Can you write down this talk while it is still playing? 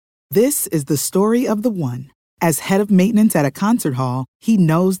This is the story of the one. As head of maintenance at a concert hall, he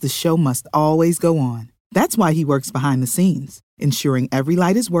knows the show must always go on. That's why he works behind the scenes, ensuring every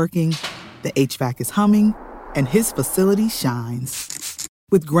light is working, the HVAC is humming, and his facility shines.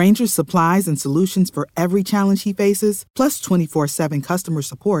 With Grainger's supplies and solutions for every challenge he faces, plus 24/7 customer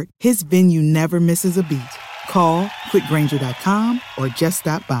support, his venue never misses a beat. Call quickgrainger.com or just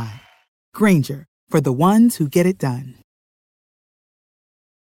stop by. Grainger, for the ones who get it done.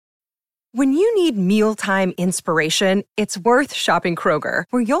 When you need mealtime inspiration, it's worth shopping Kroger,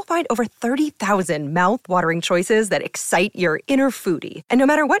 where you'll find over 30,000 mouth-watering choices that excite your inner foodie. And no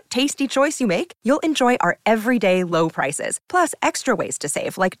matter what tasty choice you make, you'll enjoy our everyday low prices, plus extra ways to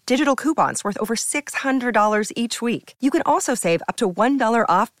save, like digital coupons worth over $600 each week. You can also save up to $1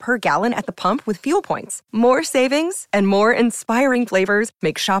 off per gallon at the pump with fuel points. More savings and more inspiring flavors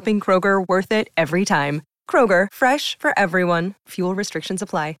make shopping Kroger worth it every time. Kroger, fresh for everyone. Fuel restrictions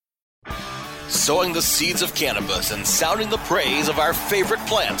apply. Sowing the seeds of cannabis and sounding the praise of our favorite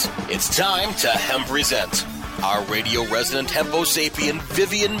plant. It's time to Hemp Present. Our radio resident hempo sapien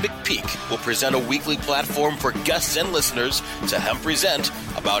Vivian McPeak will present a weekly platform for guests and listeners to Hemp Present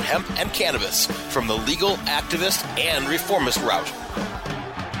about hemp and cannabis from the legal, activist, and reformist route.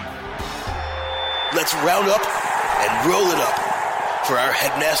 Let's round up and roll it up for our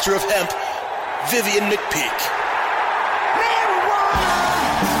headmaster of hemp, Vivian McPeak.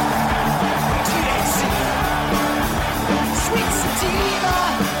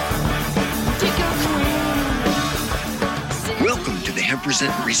 Welcome to the Hemp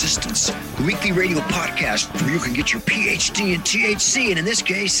Present Resistance, the weekly radio podcast where you can get your PhD in THC, and in this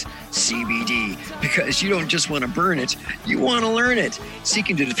case, CBD, because you don't just want to burn it, you want to learn it.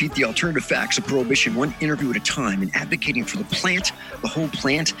 Seeking to defeat the alternative facts of prohibition one interview at a time and advocating for the plant, the whole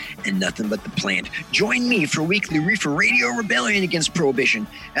plant, and nothing but the plant. Join me for a weekly reefer radio rebellion against prohibition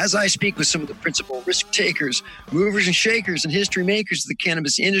as I speak with some of the principal risk takers, movers and shakers, and history makers of the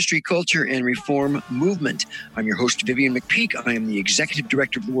cannabis industry, culture, and reform movement. I'm your host, Vivian McPeak. I am the executive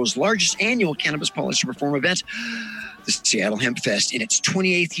director of the world's largest annual cannabis policy reform event, the Seattle Hemp Fest, in its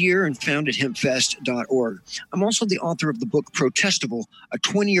 28th year, and founded hempfest.org. I'm also the author of the book Protestable, a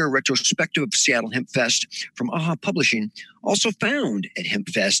 20-year retrospective of Seattle Hemp Fest from AHA Publishing, also found at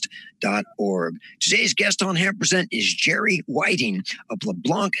hempfest.org. Today's guest on Hemp Present is Jerry Whiting of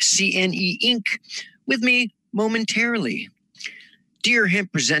LeBlanc CNE Inc. With me momentarily. Dear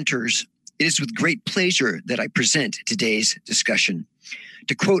Hemp Presenters, it is with great pleasure that I present today's discussion.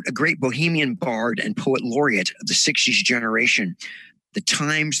 To quote a great bohemian bard and poet laureate of the 60s generation, the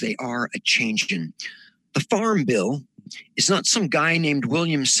times they are a-changin'. The Farm Bill is not some guy named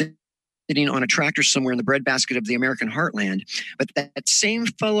William sitting on a tractor somewhere in the breadbasket of the American heartland, but that same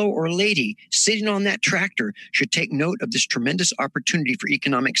fellow or lady sitting on that tractor should take note of this tremendous opportunity for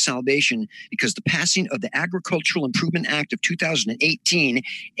economic salvation, because the passing of the Agricultural Improvement Act of 2018,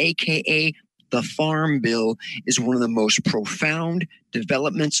 aka the Farm Bill, is one of the most profound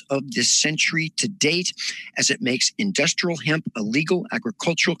developments of this century to date, as it makes industrial hemp a legal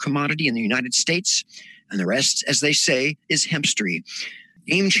agricultural commodity in the United States, and the rest, as they say, is hempstery.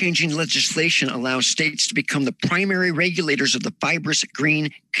 Game-changing legislation allows states to become the primary regulators of the fibrous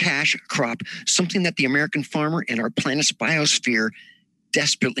green cash crop, something that the American farmer and our planet's biosphere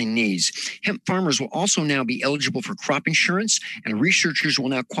desperately needs. Hemp farmers will also now be eligible for crop insurance, and researchers will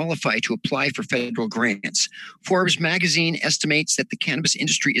now qualify to apply for federal grants. Forbes magazine estimates that the cannabis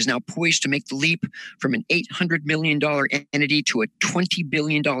industry is now poised to make the leap from an $800 million entity to a $20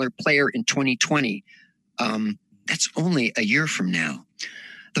 billion player in 2020. That's only a year from now.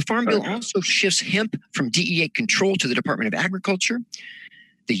 The Farm Bill also shifts hemp from DEA control to the Department of Agriculture.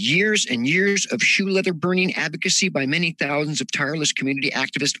 The years and years of shoe leather burning advocacy by many thousands of tireless community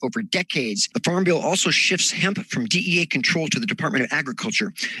activists over decades. The Farm Bill also shifts hemp from DEA control to the Department of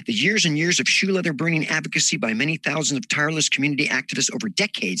Agriculture. The years and years of shoe leather burning advocacy by many thousands of tireless community activists over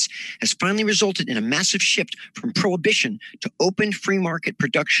decades has finally resulted in a massive shift from prohibition to open free market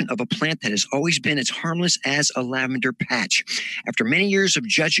production of a plant that has always been as harmless as a lavender patch. After many years of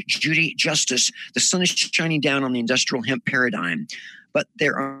Judge Judy justice, the sun is shining down on the industrial hemp paradigm. But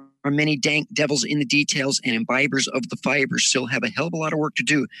there are many dank devils in the details, and imbibers of the fiber still have a hell of a lot of work to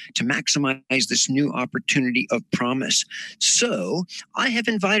do to maximize this new opportunity of promise. So I have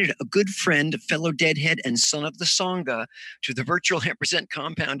invited a good friend, a fellow deadhead and son of the Sangha, to the virtual Hemp Present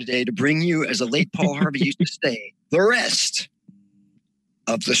compound today to bring you, as the late Paul Harvey used to say, the rest.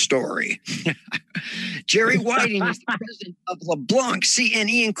 of the story. Jerry Whiting is the president of LeBlanc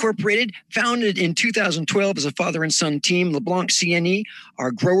CNE Incorporated, founded in 2012 as a father and son team. LeBlanc CNE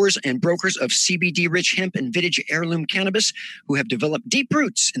are growers and brokers of CBD-rich hemp and vintage heirloom cannabis who have developed deep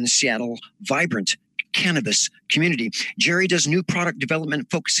roots in the Seattle vibrant cannabis community. Jerry does new product development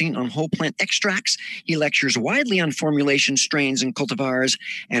focusing on whole plant extracts. He lectures widely on formulation, strains, and cultivars,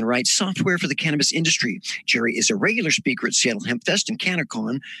 and writes software for the cannabis industry. Jerry is a regular speaker at Seattle Hemp Fest and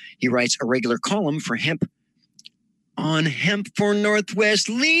CannaCon. He writes a regular column for Hemp for Northwest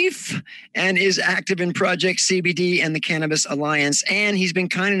Leaf and is active in Project CBD and the Cannabis Alliance. And he's been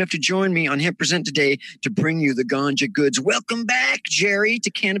kind enough to join me on Hemp Present today to bring you the ganja goods. Welcome back, Jerry,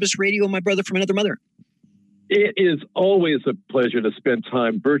 to Cannabis Radio, my brother from another mother. It is always a pleasure to spend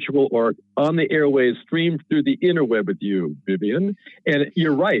time virtual or on the airways, streamed through the interweb with you, Vivian. And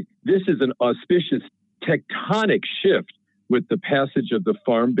you're right. This is an auspicious tectonic shift with the passage of the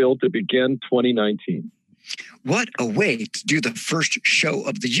Farm Bill to begin 2019. What a way to do the first show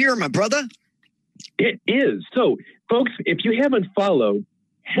of the year, my brother. It is. So, folks, if you haven't followed,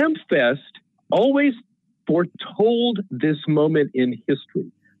 HempFest always foretold this moment in history.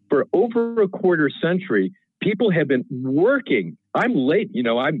 For over a quarter century, people have been working. I'm late,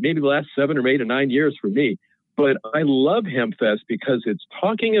 I'm maybe the last 7 or 8 or 9 years for me, but I love HempFest because it's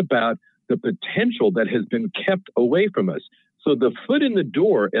talking about the potential that has been kept away from us. So the foot in the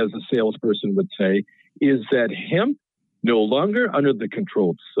door, as a salesperson would say, is that hemp no longer under the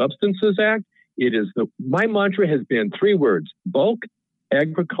Controlled Substances Act. My mantra has been 3 words: bulk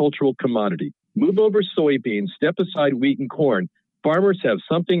agricultural commodity. Move over soybeans, step aside wheat and corn. Farmers have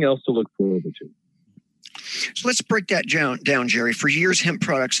something else to look forward to. So let's break that down, Jerry. For years, hemp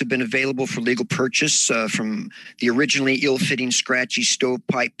products have been available for legal purchase, from the originally ill-fitting, scratchy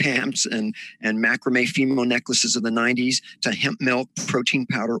stovepipe pants and macrame female necklaces of the 90s to hemp milk, protein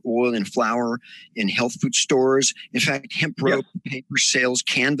powder, oil, and flour in health food stores. In fact, hemp rope, paper sales,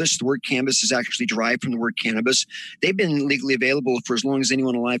 canvas. The word canvas is actually derived from the word cannabis. They've been legally available for as long as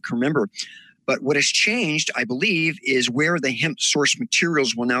anyone alive can remember. But what has changed, I believe, is where the hemp source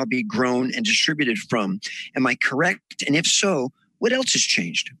materials will now be grown and distributed from. Am I correct? And if so, what else has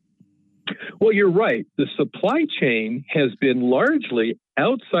changed? Well, you're right. The supply chain has been largely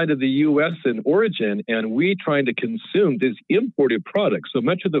outside of the U.S. in origin, and we trying to consume these imported products. So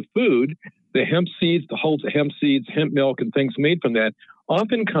much of the food, the hemp seeds, the whole hemp seeds, hemp milk, and things made from that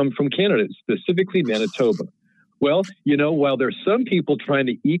often come from Canada, specifically Manitoba. Well, while there's some people trying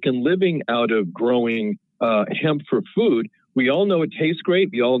to eke a living out of growing hemp for food, we all know it tastes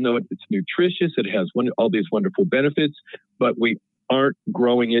great. We all know it's nutritious. It has all these wonderful benefits, but we aren't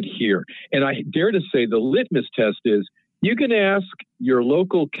growing it here. And I dare to say the litmus test is you can ask your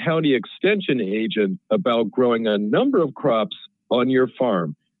local county extension agent about growing a number of crops on your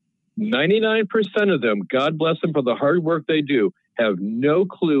farm. 99% of them, God bless them for the hard work they do, have no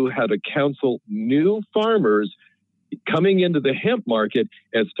clue how to counsel new farmers coming into the hemp market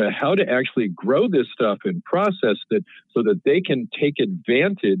as to how to actually grow this stuff and process it so that they can take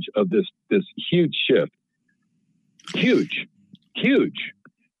advantage of this huge shift. Huge.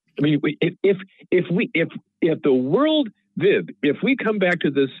 I mean, if the world, Viv, if we come back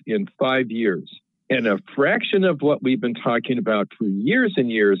to this in 5 years and a fraction of what we've been talking about for years and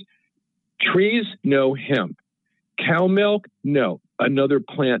years, trees, no hemp. Cow milk, no. Another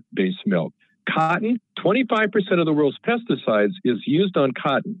plant-based milk. Cotton, 25% of the world's pesticides is used on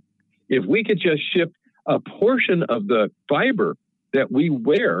cotton. If we could just shift a portion of the fiber that we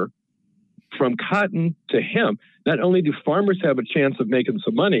wear from cotton to hemp, not only do farmers have a chance of making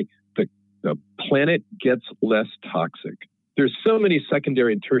some money, but the planet gets less toxic. There's so many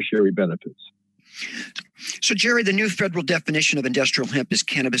secondary and tertiary benefits. So, Jerry, the new federal definition of industrial hemp is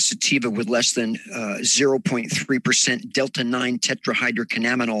cannabis sativa with less than 0.3% delta-9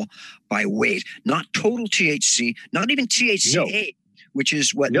 tetrahydrocannabinol by weight. Not total THC, not even THCA, which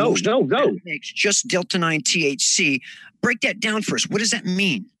is what most makes, just delta-9 THC. Break that down for us. What does that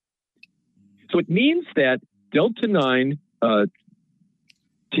mean? So it means that delta-9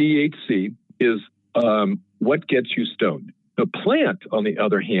 THC is what gets you stoned. The plant, on the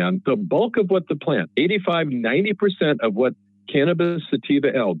other hand, the bulk of what the plant, 85-90% of what cannabis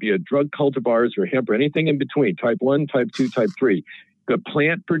sativa L, be it drug cultivars or hemp or anything in between, type 1, type 2, type 3, the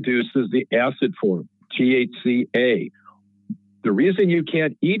plant produces the acid form, THCA. The reason you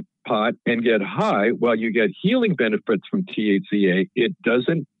can't eat pot and get high while you get healing benefits from THCA, it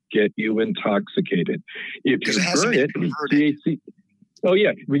doesn't get you intoxicated. If you burn it, THC... Oh,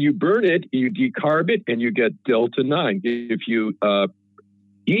 yeah. When you burn it, you decarb it and you get delta-9. If you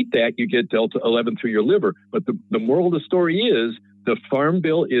eat that, you get delta-11 through your liver. But the moral of the story is The Farm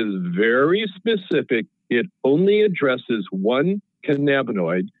Bill is very specific. It only addresses one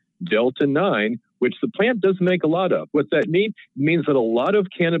cannabinoid, Delta-9, which the plant doesn't make a lot of. What's that mean? It means that a lot of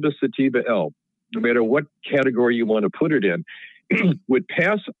cannabis sativa L, no matter what category you want to put it in, would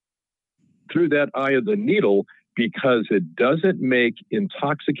pass through that eye of the needle because it doesn't make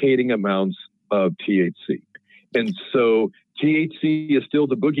intoxicating amounts of THC. And so THC is still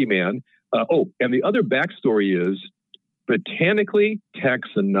the boogeyman. And the other backstory is, botanically,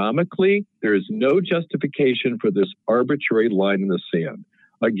 taxonomically, there is no justification for this arbitrary line in the sand.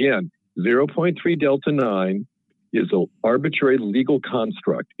 Again, 0.3 Delta-9 is an arbitrary legal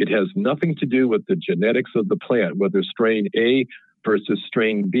construct. It has nothing to do with the genetics of the plant, whether strain A versus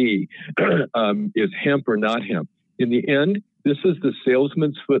strain B is hemp or not hemp. In the end, this is the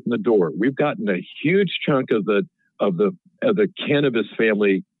salesman's foot in the door. We've gotten a huge chunk of the cannabis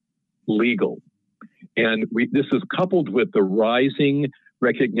family legal. And this is coupled with the rising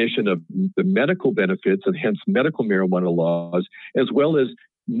recognition of the medical benefits and hence medical marijuana laws, as well as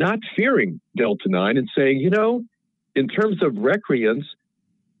not fearing Delta-9 and saying, in terms of recreants,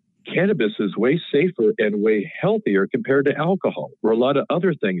 cannabis is way safer and way healthier compared to alcohol or a lot of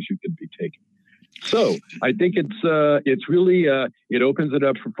other things you can be taking. So I think it's really, it opens it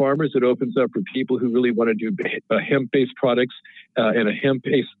up for farmers. It opens up for people who really want to do hemp-based products and a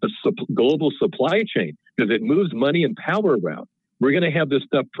hemp-based global supply chain, because it moves money and power around. We're going to have this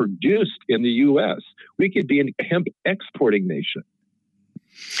stuff produced in the U.S. We could be a hemp exporting nation.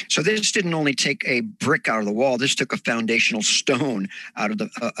 So this didn't only take a brick out of the wall. This took a foundational stone out of the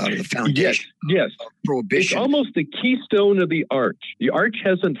foundation. Yes. Of prohibition. It's almost the keystone of the arch. The arch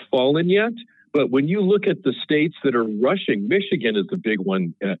hasn't fallen yet, but when you look at the states that are rushing, Michigan is the big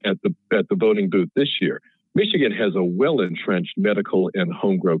one at the voting booth this year. Michigan has a well-entrenched medical and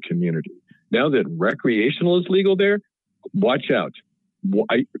home-grow community. Now that recreational is legal there, watch out.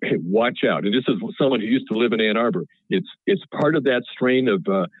 Watch out. And this is someone who used to live in Ann Arbor. It's part of that strain of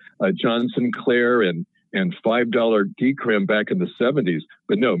John Sinclair and $5 decrim back in the 70s.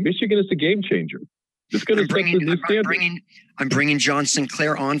 But no, Michigan is a game changer. It's going to set the new standard. I'm bringing John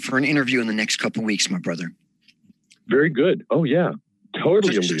Sinclair on for an interview in the next couple of weeks, my brother. Very good. Oh, yeah.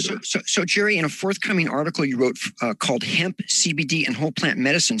 Totally a leader. So, Jerry, in a forthcoming article you wrote called Hemp, CBD, and Whole Plant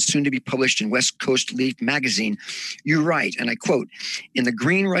Medicine, soon to be published in West Coast Leaf magazine, you write, and I quote, "In the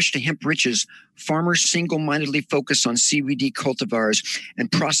green rush to hemp riches, farmers single-mindedly focus on CBD cultivars, and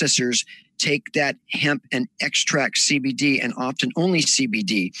processors take that hemp and extract CBD, and often only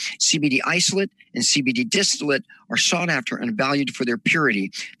CBD. CBD isolate and CBD distillate are sought after and valued for their purity.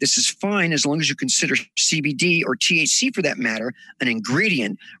 This is fine as long as you consider CBD, or THC for that matter, an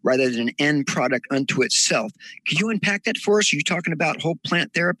ingredient rather than an end product unto itself." Can you unpack that for us? Are you talking about whole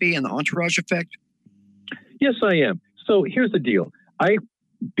plant therapy and the entourage effect? Yes, I am. So here's the deal.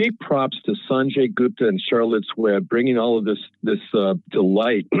 Big props to Sanjay Gupta and Charlotte's Web bringing all of this to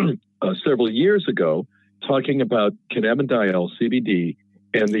light several years ago, talking about cannabidiol, CBD,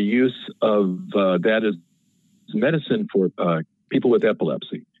 and the use of that as medicine for people with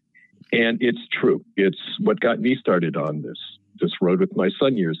epilepsy. And it's true. It's what got me started on this road with my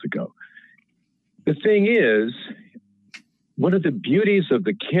son years ago. The thing is, one of the beauties of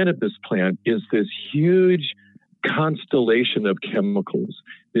the cannabis plant is this huge constellation of chemicals,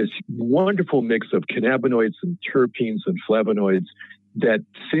 this wonderful mix of cannabinoids and terpenes and flavonoids that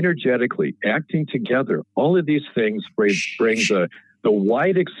synergetically acting together, all of these things bring the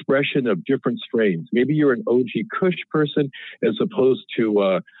wide expression of different strains. Maybe you're an OG Kush person as opposed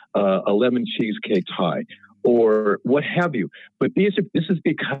to a lemon cheesecake Thai or what have you. But this is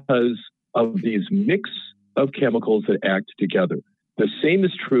because of these mix of chemicals that act together. The same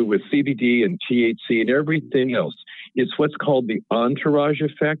is true with CBD and THC and everything else. It's what's called the entourage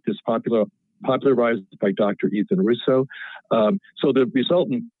effect. It's popularized by Dr. Ethan Russo. So the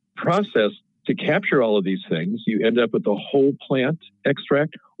resultant process to capture all of these things, you end up with a whole plant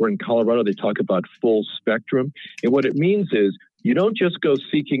extract, or in Colorado, they talk about full spectrum. And what it means is you don't just go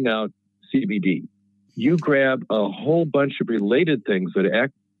seeking out CBD. You grab a whole bunch of related things that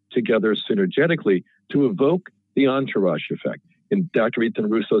act together synergetically to evoke the entourage effect. In Dr. Ethan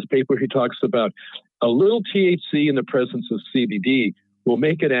Russo's paper, he talks about a little THC in the presence of CBD will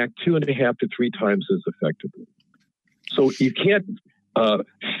make it act 2.5 to 3 times as effectively. So you can't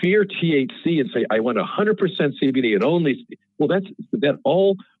fear THC and say, I want 100% CBD and only, well, that's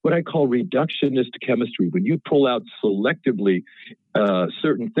all what I call reductionist chemistry. When you pull out selectively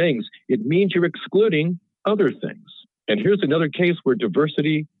certain things, it means you're excluding other things. And here's another case where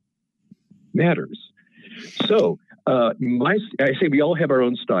diversity matters. So I say we all have our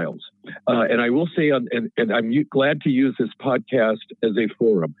own styles. And I will say, and I'm glad to use this podcast as a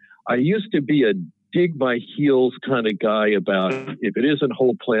forum. I used to be a dig my heels kind of guy about if it isn't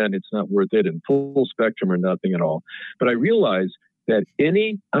whole plant, it's not worth it, and full spectrum or nothing at all. But I realized that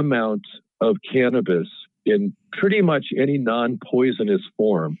any amount of cannabis in pretty much any non-poisonous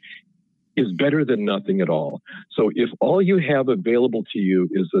form is better than nothing at all. So if all you have available to you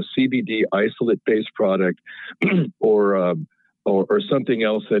is a CBD isolate-based product or something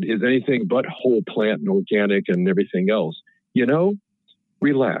else that is anything but whole plant and organic and everything else,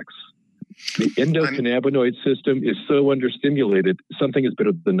 relax. The endocannabinoid system is so understimulated, something is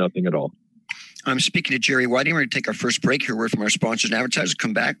better than nothing at all. I'm speaking to Jerry Whiting. We're going to take our first break here. Word from our sponsors and advertisers.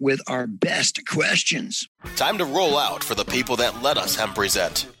 Come back with our best questions. Time to roll out for the people that let us hemp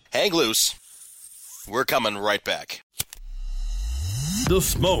present. Hang loose. We're coming right back. The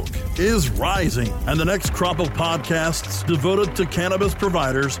smoke is rising, and the next crop of podcasts devoted to cannabis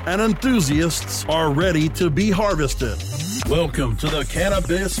providers and enthusiasts are ready to be harvested. Welcome to the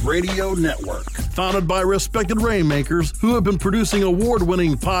Cannabis Radio Network, founded by respected rainmakers who have been producing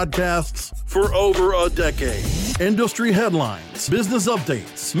award-winning podcasts for over a decade. Industry headlines, business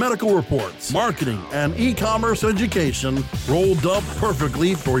updates, medical reports, marketing, and e-commerce education rolled up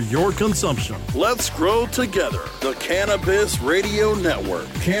perfectly for your consumption. Let's grow together. The Cannabis Radio Network.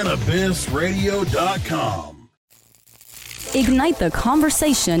 CannabisRadio.com. Ignite the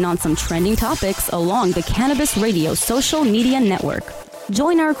conversation on some trending topics along the Cannabis Radio social media network.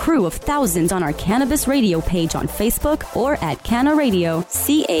 Join our crew of thousands on our Cannabis Radio page on Facebook or at Canna Radio,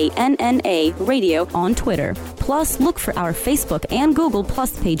 CANNA Radio on Twitter. Plus, look for our Facebook and Google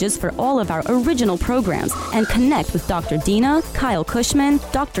Plus pages for all of our original programs and connect with Dr. Dina, Kyle Cushman,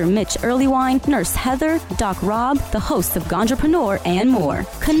 Dr. Mitch Earlywine, Nurse Heather, Doc Rob, the hosts of Ganjapreneur, and more.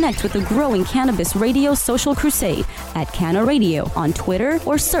 Connect with the growing Cannabis Radio social crusade at Canna Radio on Twitter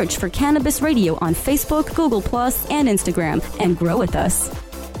or search for Cannabis Radio on Facebook, Google Plus, and Instagram and grow with us.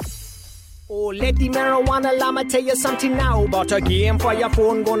 Oh, let the marijuana llama tell you something now about a game for your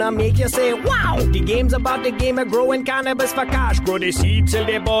phone gonna make you say, wow! The game's about the game of growing cannabis for cash. Grow the seed, sell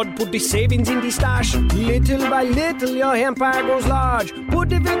the bud, put the savings in the stash. Little by little, your empire grows large. Put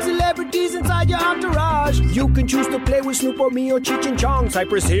the big celebrities inside your entourage. You can choose to play with Snoop or me or Cheech and Chong,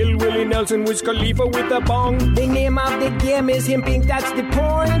 Cypress Hill, Willie Nelson, Wiz Khalifa with a bong. The name of the game is Hemp Inc., that's the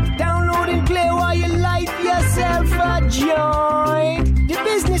point. Download and play while you light yourself a joint. The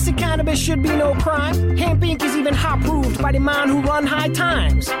business of cannabis should be no crime. Hemp Inc. is even hot-proofed by the man who run High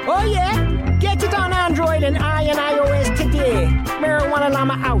Times. Oh yeah? Get it on Android and iOS today. Marijuana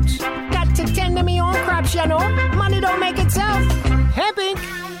llama out. Got to tend to me own crops, you know. Money don't make itself. Hemp Inc.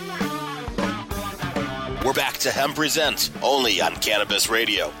 We're back to Hemp Present, only on Cannabis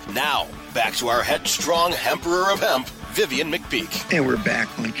Radio. Now, back to our headstrong Emperor of Hemp, Vivian McPeak. And we're back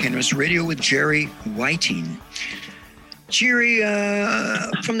on Cannabis Radio with Jerry Whiting. Jerry,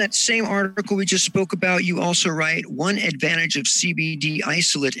 from that same article we just spoke about, you also write, one advantage of CBD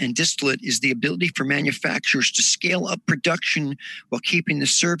isolate and distillate is the ability for manufacturers to scale up production while keeping the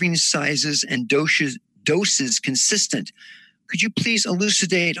serving sizes and doses consistent. Could you please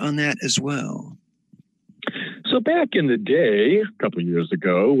elucidate on that as well? So back in the day, a couple of years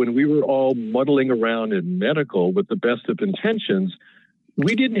ago, when we were all muddling around in medical with the best of intentions,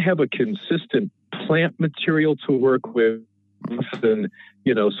 we didn't have a consistent plant material to work with, and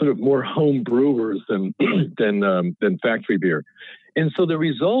sort of more home brewers than factory beer. And so the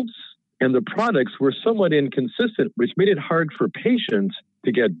results and the products were somewhat inconsistent, which made it hard for patients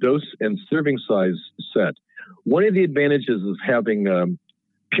to get dose and serving size set. One of the advantages of having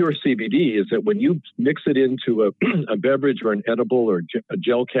pure CBD is that when you mix it into a beverage or an edible or a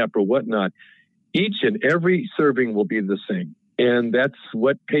gel cap or whatnot, each and every serving will be the same. And that's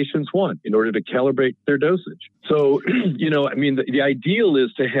what patients want in order to calibrate their dosage. So, the ideal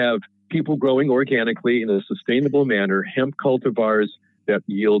is to have people growing organically in a sustainable manner, hemp cultivars that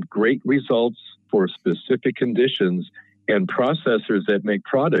yield great results for specific conditions, and processors that make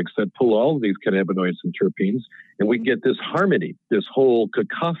products that pull all of these cannabinoids and terpenes. And we get this harmony, this whole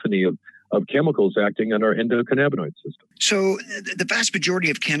cacophony of chemicals acting on our endocannabinoid system. So the vast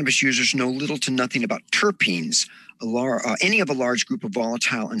majority of cannabis users know little to nothing about terpenes, any of a large group of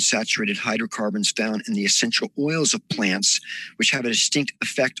volatile unsaturated hydrocarbons found in the essential oils of plants, which have a distinct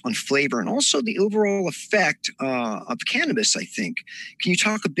effect on flavor and also the overall effect of cannabis, I think. Can you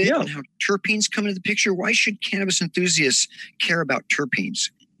talk a bit on how terpenes come into the picture? Why should cannabis enthusiasts care about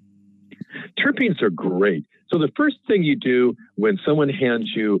terpenes? Terpenes are great. So the first thing you do when someone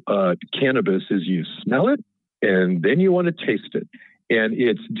hands you cannabis is you smell it, and then you want to taste it. And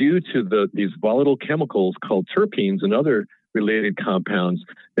it's due to these volatile chemicals called terpenes and other related compounds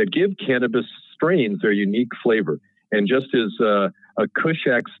that give cannabis strains their unique flavor. And just as a Kush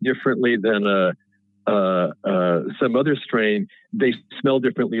acts differently than some other strain, they smell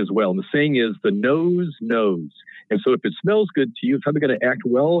differently as well. And the saying is, the nose knows. And so if it smells good to you, it's probably going to act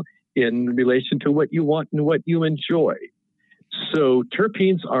well in relation to what you want and what you enjoy. So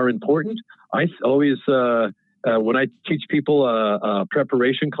terpenes are important. I always, when I teach people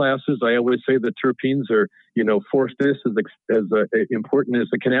preparation classes, I always say that terpenes are, fourth-fifth as important as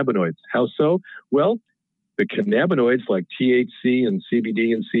the cannabinoids. How so? Well, the cannabinoids like THC and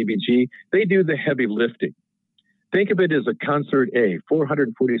CBD and CBG, they do the heavy lifting. Think of it as a concert A,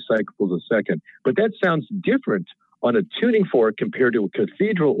 440 cycles a second. But that sounds different on a tuning fork compared to a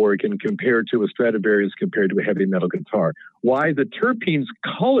cathedral organ, compared to a Stradivarius, compared to a heavy metal guitar. Why? The terpenes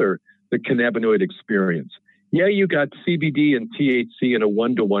color the cannabinoid experience. Yeah, you got CBD and THC in a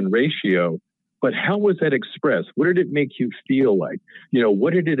 1-to-1 ratio, but how was that expressed? What did it make you feel like?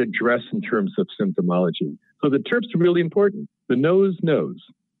 What did it address in terms of symptomology? So the terps are really important. The nose knows.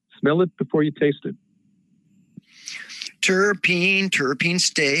 Smell it before you taste it. Terpene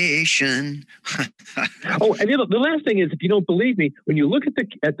station. Oh, and the last thing is, if you don't believe me, when you look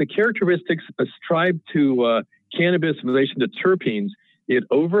at the characteristics ascribed to cannabis in relation to terpenes, it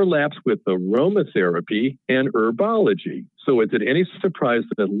overlaps with aromatherapy and herbology. So is it any surprise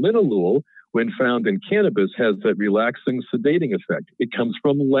that linalool, when found in cannabis, has that relaxing, sedating effect? It comes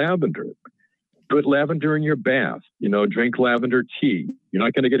from lavender. Put lavender in your bath, drink lavender tea. You're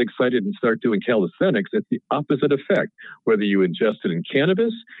not going to get excited and start doing calisthenics. It's the opposite effect. Whether you ingest it in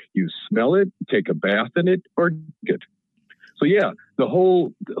cannabis, you smell it, take a bath in it, or drink it. So yeah, the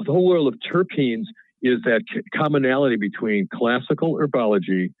whole world of terpenes is that commonality between classical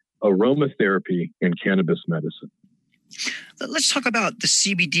herbology, aromatherapy, and cannabis medicine. Let's talk about the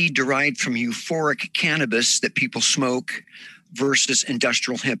CBD derived from euphoric cannabis that people smoke versus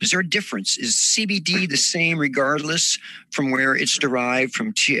industrial hemp. Is there a difference? Is CBD the same regardless from where it's derived,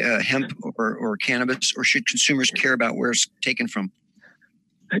 from hemp or cannabis, or should consumers care about where it's taken from?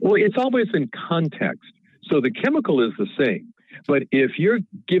 Well, it's always in context. So the chemical is the same. But if you're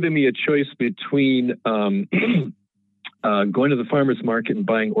giving me a choice between going to the farmer's market and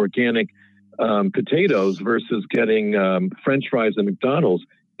buying organic potatoes versus getting French fries at McDonald's,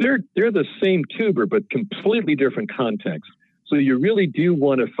 they're the same tuber, but completely different context. So you really do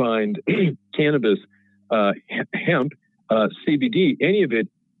want to find cannabis, hemp, CBD, any of it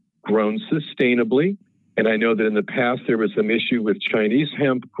grown sustainably. And I know that in the past there was some issue with Chinese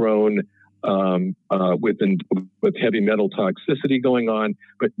hemp grown with heavy metal toxicity going on.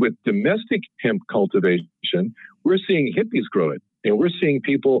 But with domestic hemp cultivation, we're seeing hippies grow it. And we're seeing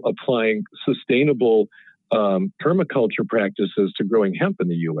people applying sustainable permaculture practices to growing hemp in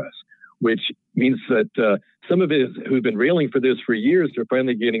the U.S., which means that some of it who've been railing for this for years are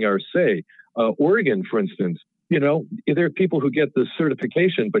finally getting our say. Oregon, for instance, there are people who get this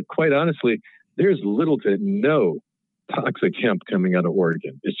certification, but quite honestly, there's little to no toxic hemp coming out of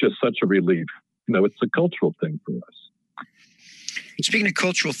Oregon. It's just such a relief. It's a cultural thing for us. Speaking of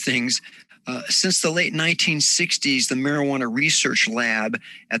cultural things, since the late 1960s, the Marijuana Research Lab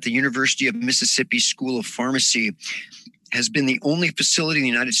at the University of Mississippi School of Pharmacy has been the only facility in the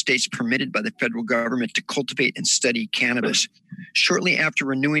United States permitted by the federal government to cultivate and study cannabis. Shortly after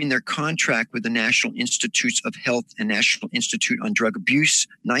renewing their contract with the National Institutes of Health and National Institute on Drug Abuse,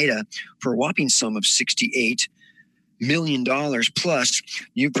 NIDA, for a whopping sum of $68 million plus,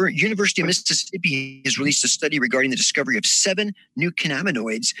 University of Mississippi has released a study regarding the discovery of 7 new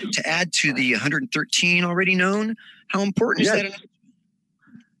cannabinoids to add to the 113 already known. How important is that?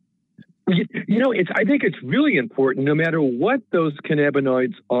 I think it's really important no matter what those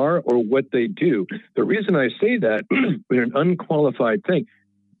cannabinoids are or what they do. The reason I say that, they're an unqualified thing.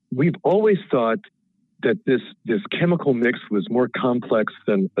 We've always thought that this chemical mix was more complex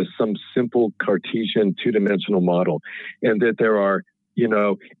than some simple Cartesian two-dimensional model. And that there are,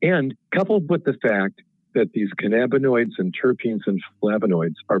 and coupled with the fact that these cannabinoids and terpenes and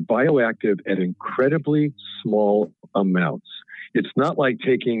flavonoids are bioactive at incredibly small amounts. It's not like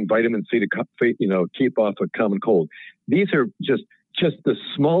taking vitamin C to keep off a common cold. These are just the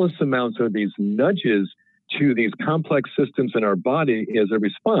smallest amounts of these nudges to these complex systems in our body as a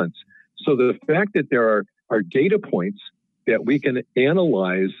response. So the fact that there are data points that we can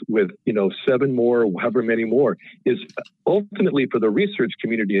analyze with 7 more, however many more, is ultimately for the research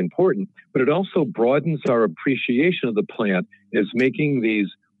community important, but it also broadens our appreciation of the plant as making these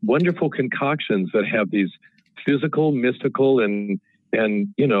wonderful concoctions that have these physical, mystical, and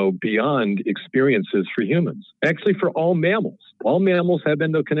beyond experiences for humans. Actually, for all mammals. All mammals have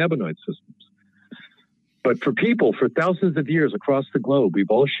endocannabinoid systems. But for people, for thousands of years across the globe, we've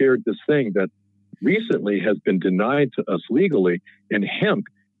all shared this thing that recently has been denied to us legally. And hemp,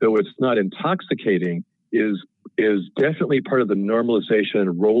 though it's not intoxicating, is definitely part of the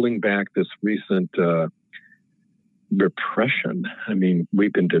normalization, rolling back this recent repression. I mean,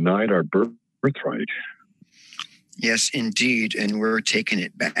 we've been denied our birthright. Yes, indeed. And we're taking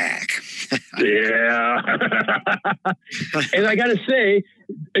it back. Yeah. And I got to say,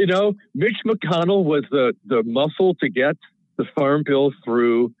 you know, Mitch McConnell was the muscle to get the Farm Bill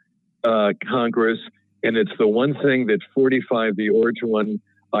through Congress. And it's the one thing that 45, the orange one,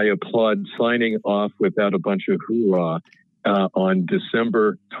 I applaud signing off without a bunch of hoorah on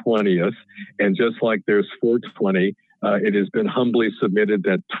December 20th. And just like there's 420, it has been humbly submitted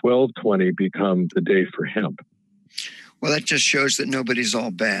that 12/20 become the day for hemp. Well, that just shows that nobody's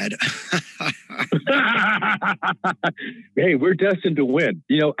all bad. Hey, we're destined to win.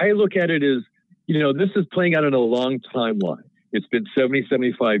 You know, I look at it as, you know, this is playing out in a long timeline. It's been 70,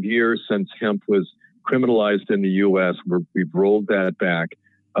 75 years since hemp was criminalized in the U.S. We've rolled that back.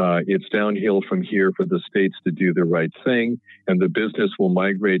 It's downhill from here for the states to do the right thing, and the business will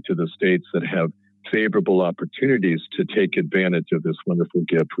migrate to the states that have favorable opportunities to take advantage of this wonderful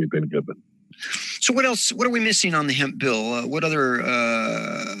gift we've been given. So what else? What are we missing on the hemp bill? What other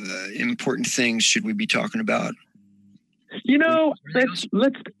important things should we be talking about? You know, let's.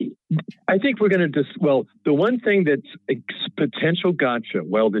 I think we're going to well, the one thing that's a potential gotcha.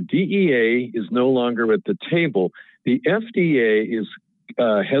 While the DEA is no longer at the table, the FDA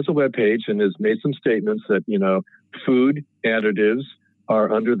has a webpage and has made some statements that, you know, food additives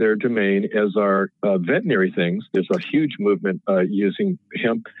are under their domain, as are veterinary things. There's a huge movement using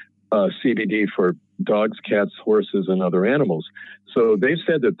hemp CBD for dogs, cats, horses, and other animals. So they've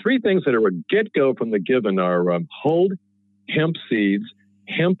said that three things that are a get-go from the given are hulled hemp seeds,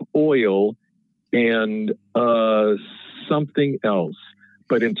 hemp oil, and something else.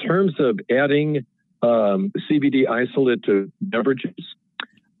 But in terms of adding CBD isolate to beverages,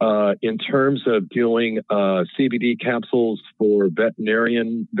 in terms of doing CBD capsules for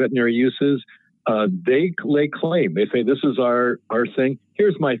veterinary uses, they lay claim. They say, this is our thing.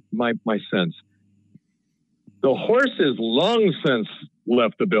 Here's my sense. The horse is long since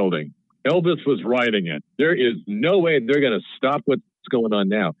left the building. Elvis was riding it. There is no way they're going to stop what's going on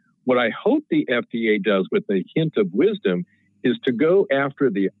now. What I hope the FDA does with a hint of wisdom is to go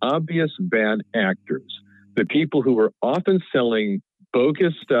after the obvious bad actors, the people who are often selling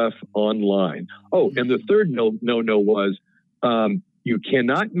bogus stuff online. Oh, and the third no was you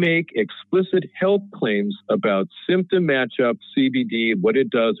cannot make explicit health claims about symptom matchup, CBD, what it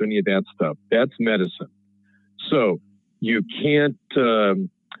does, or any of that stuff. That's medicine. So you can't,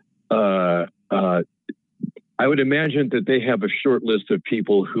 I would imagine that they have a short list of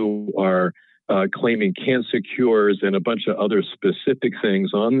people who are claiming cancer cures and a bunch of other specific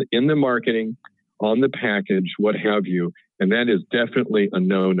things in the marketing, on the package, what have you. And that is definitely a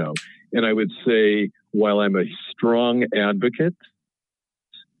no-no. And I would say, while I'm a strong advocate,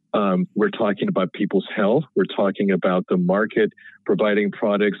 we're talking about people's health. We're talking about the market providing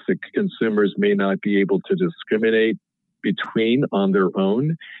products that consumers may not be able to discriminate between on their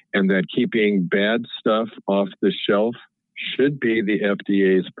own, and that keeping bad stuff off the shelf should be the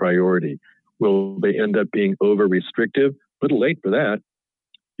FDA's priority. Will they end up being over-restrictive? A little late for that.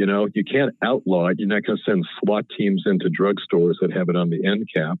 You know, you can't outlaw it. You're not going to send SWAT teams into drugstores that have it on the end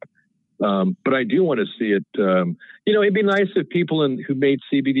cap. But I do want to see it. You know, it'd be nice if people who made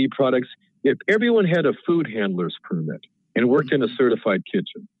CBD products, if everyone had a food handler's permit and worked in a certified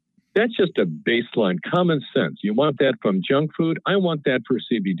kitchen. That's just a baseline common sense. You want that from junk food? I want that for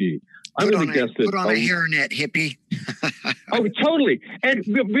CBD. I'm going to guess that. Put on a hairnet, hippie. Oh, totally. And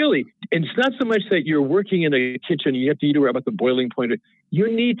really, and it's not so much that you're working in a kitchen, you have to eat about the boiling point.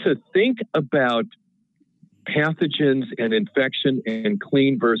 You need to think about pathogens and infection and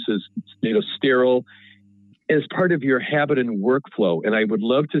clean versus, you know, sterile as part of your habit and workflow. And I would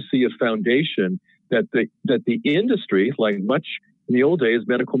love to see a foundation that the industry, like much in the old days,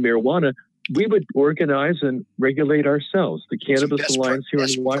 medical marijuana, we would organize and regulate ourselves. The Cannabis Alliance here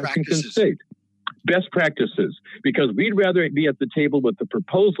in Washington State. Best practices, because we'd rather be at the table with the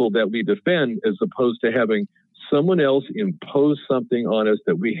proposal that we defend as opposed to having someone else impose something on us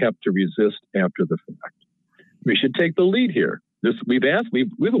that we have to resist after the fact. We should take the lead here. We've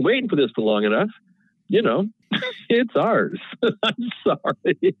been waiting for this for long enough. You know, it's ours. I'm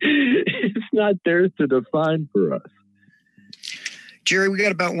sorry. It's not theirs to define for us. Jerry, we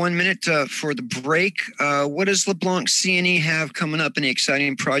got about 1 minute for the break. What does LeBlanc C&E have coming up? Any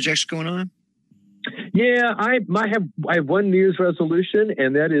exciting projects going on? Yeah, I have one New Year's resolution,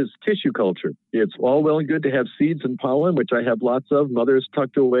 and that is tissue culture. It's all well and good to have seeds and pollen, which I have lots of. Mother's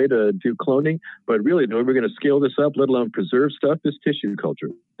tucked away to do cloning, but really, the way we're going to scale this up, let alone preserve stuff, is tissue culture.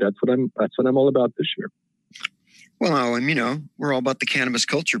 That's what I'm all about this year. Well, we're all about the cannabis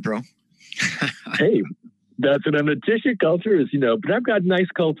culture, bro. Hey, that's what I'm a tissue culture is, but I've got nice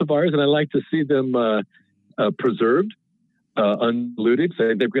cultivars, and I like to see them preserved. Undiluted.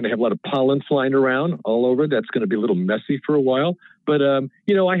 So they're going to have a lot of pollen flying around all over. That's going to be a little messy for a while. But, I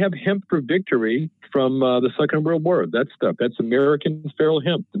have hemp for victory from the Second World War. That stuff. That's American feral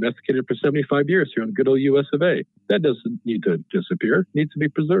hemp, domesticated for 75 years here in the good old US of A. That doesn't need to disappear. It needs to be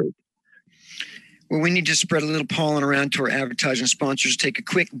preserved. Well, we need to spread a little pollen around to our advertising sponsors. Take a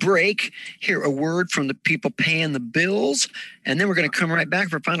quick break, hear a word from the people paying the bills, and then we're going to come right back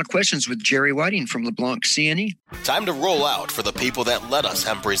for final questions with Jerry Whiting from LeBlanc CNE. Time to roll out for the people that let us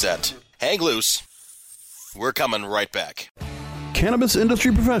hemp present. Hang loose. We're coming right back. Cannabis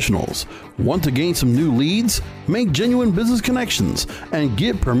industry professionals want to gain some new leads, make genuine business connections, and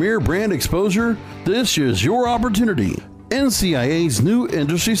get premier brand exposure? This is your opportunity. NCIA's new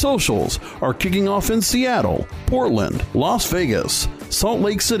industry socials are kicking off in Seattle, Portland, Las Vegas, Salt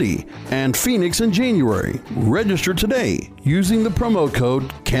Lake City, and Phoenix in January. Register today using the promo code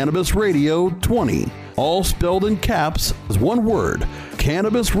CannabisRadio20, all spelled in caps as one word,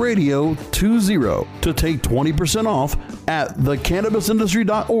 CannabisRadio20, to take 20% off at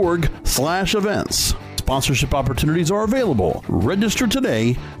thecannabisindustry.org/events. Sponsorship opportunities are available. Register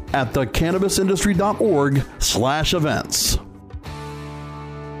today at thecannabisindustry.org/events.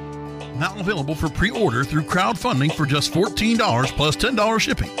 Now available for pre-order through crowdfunding for just $14 plus $10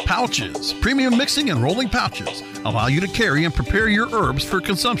 shipping. Pouches, premium mixing and rolling pouches, allow you to carry and prepare your herbs for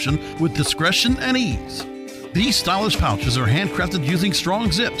consumption with discretion and ease. These stylish pouches are handcrafted using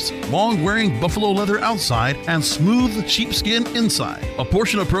strong zips, long-wearing buffalo leather outside, and smooth sheepskin inside. A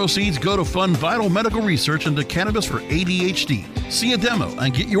portion of proceeds go to fund vital medical research into cannabis for ADHD. See a demo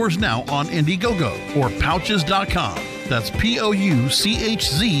and get yours now on Indiegogo or pouches.com. That's POUCHZ.com.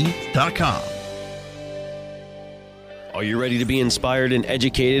 Are you ready to be inspired and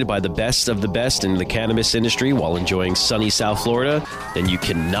educated by the best of the best in the cannabis industry while enjoying sunny South Florida? Then you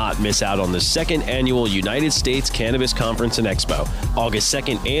cannot miss out on the second annual United States Cannabis Conference and Expo, August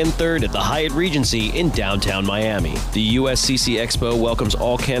 2nd and 3rd at the Hyatt Regency in downtown Miami. The USCC Expo welcomes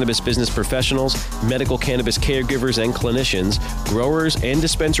all cannabis business professionals, medical cannabis caregivers and clinicians, growers, and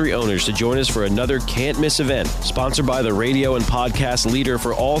dispensary owners to join us for another can't-miss event, sponsored by the radio and podcast leader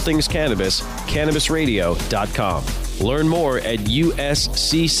for all things cannabis, CannabisRadio.com. Learn more at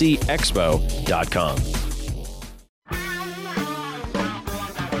usccexpo.com.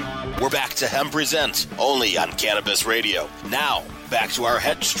 We're back to Hemp Present, only on Cannabis Radio. Now, back to our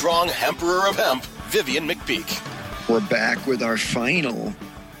headstrong Emperor of Hemp, Vivian McPeak. We're back with our final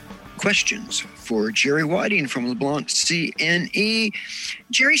questions for Jerry Whiting from LeBlanc CNE.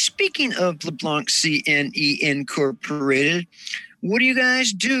 Jerry, speaking of LeBlanc CNE Incorporated, what do you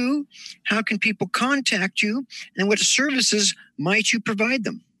guys do? How can people contact you? And what services might you provide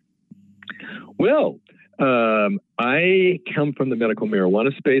them? Well, I come from the medical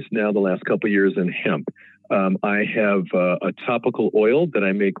marijuana space now the last couple of years in hemp. I have a topical oil that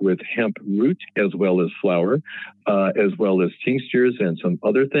I make with hemp root as well as flower, as well as tinctures and some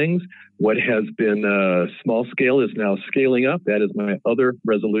other things. What has been small scale is now scaling up. That is my other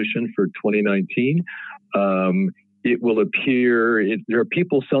resolution for 2019. It will appear, there are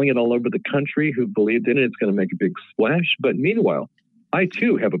people selling it all over the country who believed in it. It's going to make a big splash. But meanwhile, I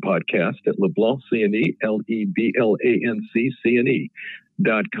too have a podcast at LeBlanc CNE, LEBLANC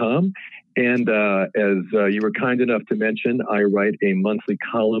CNE.com. And as you were kind enough to mention, I write a monthly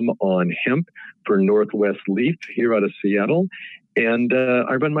column on hemp for Northwest Leaf here out of Seattle. And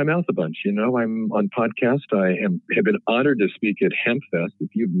I run my mouth a bunch. I'm on podcast. I have been honored to speak at HempFest.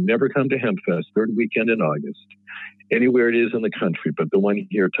 If you've never come to HempFest, third weekend in August, anywhere it is in the country, but the one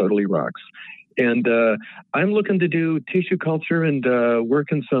here totally rocks. And I'm looking to do tissue culture and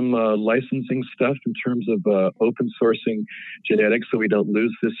work in some licensing stuff in terms of open sourcing genetics so we don't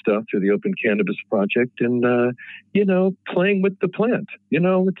lose this stuff through the Open Cannabis Project and, playing with the plant.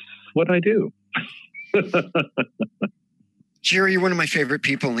 It's what I do. Jerry, you're one of my favorite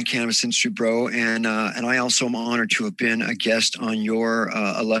people in the cannabis industry, bro. And I also am honored to have been a guest on your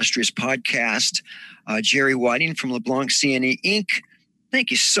illustrious podcast. Jerry Whiting from LeBlanc CNE Inc.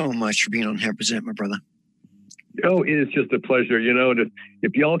 Thank you so much for being on Hemp Present, my brother. Oh, it is just a pleasure. And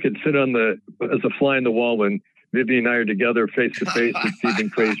if y'all could sit as a fly in the wall when Vivian and I are together face to face, it's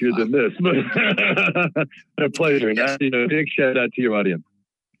even crazier than this. But a pleasure. Yes. Big shout out to your audience.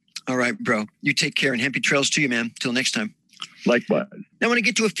 All right, bro. You take care, and happy trails to you, man. Till next time. Likewise. Now I want to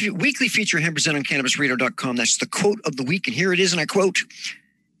get to a weekly feature Hemp Present on CannabisRadio.com. That's the quote of the week, and here it is, and I quote,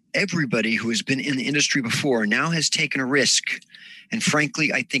 "Everybody who has been in the industry before now has taken a risk. And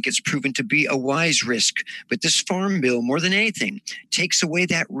frankly, I think it's proven to be a wise risk. But this farm bill, more than anything, takes away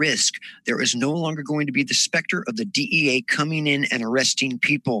that risk. There is no longer going to be the specter of the DEA coming in and arresting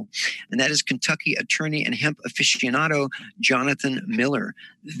people." And that is Kentucky attorney and hemp aficionado Jonathan Miller.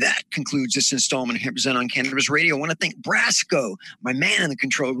 That concludes this installment of Hemp Present on Cannabis Radio. I want to thank Brasco, my man in the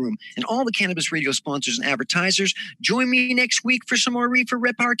control room, and all the Cannabis Radio sponsors and advertisers. Join me next week for some more reefer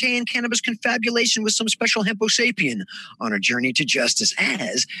repartee and cannabis confabulation with some special Hempo Sapien on our journey to justice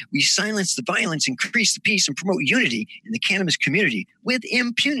as we silence the violence, increase the peace, and promote unity in the cannabis community with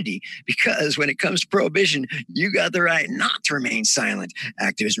impunity. Because when it comes to prohibition, you got the right not to remain silent.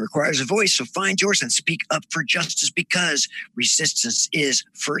 Activism requires a voice, so find yours and speak up for justice because resistance is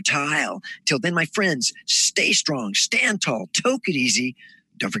fertile. Till then, my friends, stay strong, stand tall, toke it easy.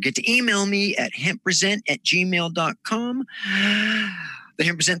 Don't forget to email me at hemppresent@gmail.com. The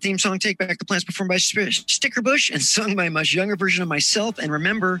Hemp Present theme song, Take Back the Plants, performed by Sticker Bush and sung by a much younger version of myself. And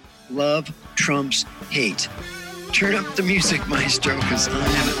remember, love trumps hate. Turn up the music, maestro, because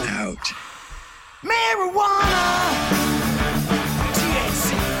I'm out. Marijuana,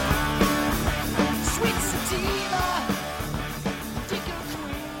 THC, sweet sativa,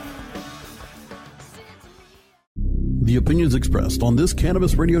 The opinions expressed on this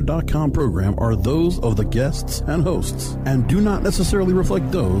CannabisRadio.com program are those of the guests and hosts and do not necessarily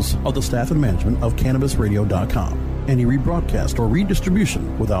reflect those of the staff and management of CannabisRadio.com. Any rebroadcast or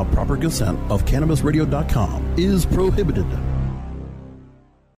redistribution without proper consent of CannabisRadio.com is prohibited.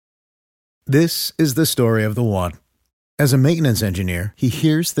 This is the story of the one. As a maintenance engineer, he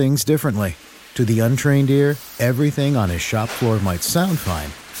hears things differently. To the untrained ear, everything on his shop floor might sound fine,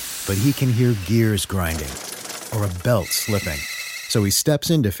 but he can hear gears grinding or a belt slipping. So he steps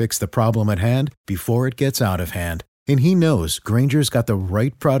in to fix the problem at hand before it gets out of hand. And he knows Grainger's got the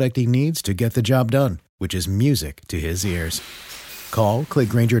right product he needs to get the job done, which is music to his ears. Call, click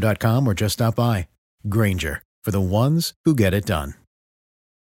Grainger.com, or just stop by. Grainger, for the ones who get it done.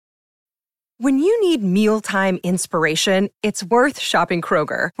 When you need mealtime inspiration, it's worth shopping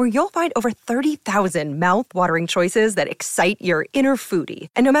Kroger, where you'll find over 30,000 mouth-watering choices that excite your inner foodie.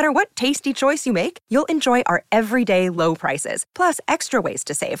 And no matter what tasty choice you make, you'll enjoy our everyday low prices, plus extra ways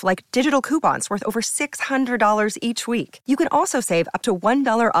to save, like digital coupons worth over $600 each week. You can also save up to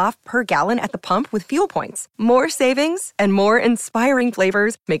 $1 off per gallon at the pump with fuel points. More savings and more inspiring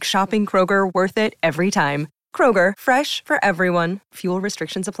flavors make shopping Kroger worth it every time. Kroger, fresh for everyone. Fuel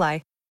restrictions apply.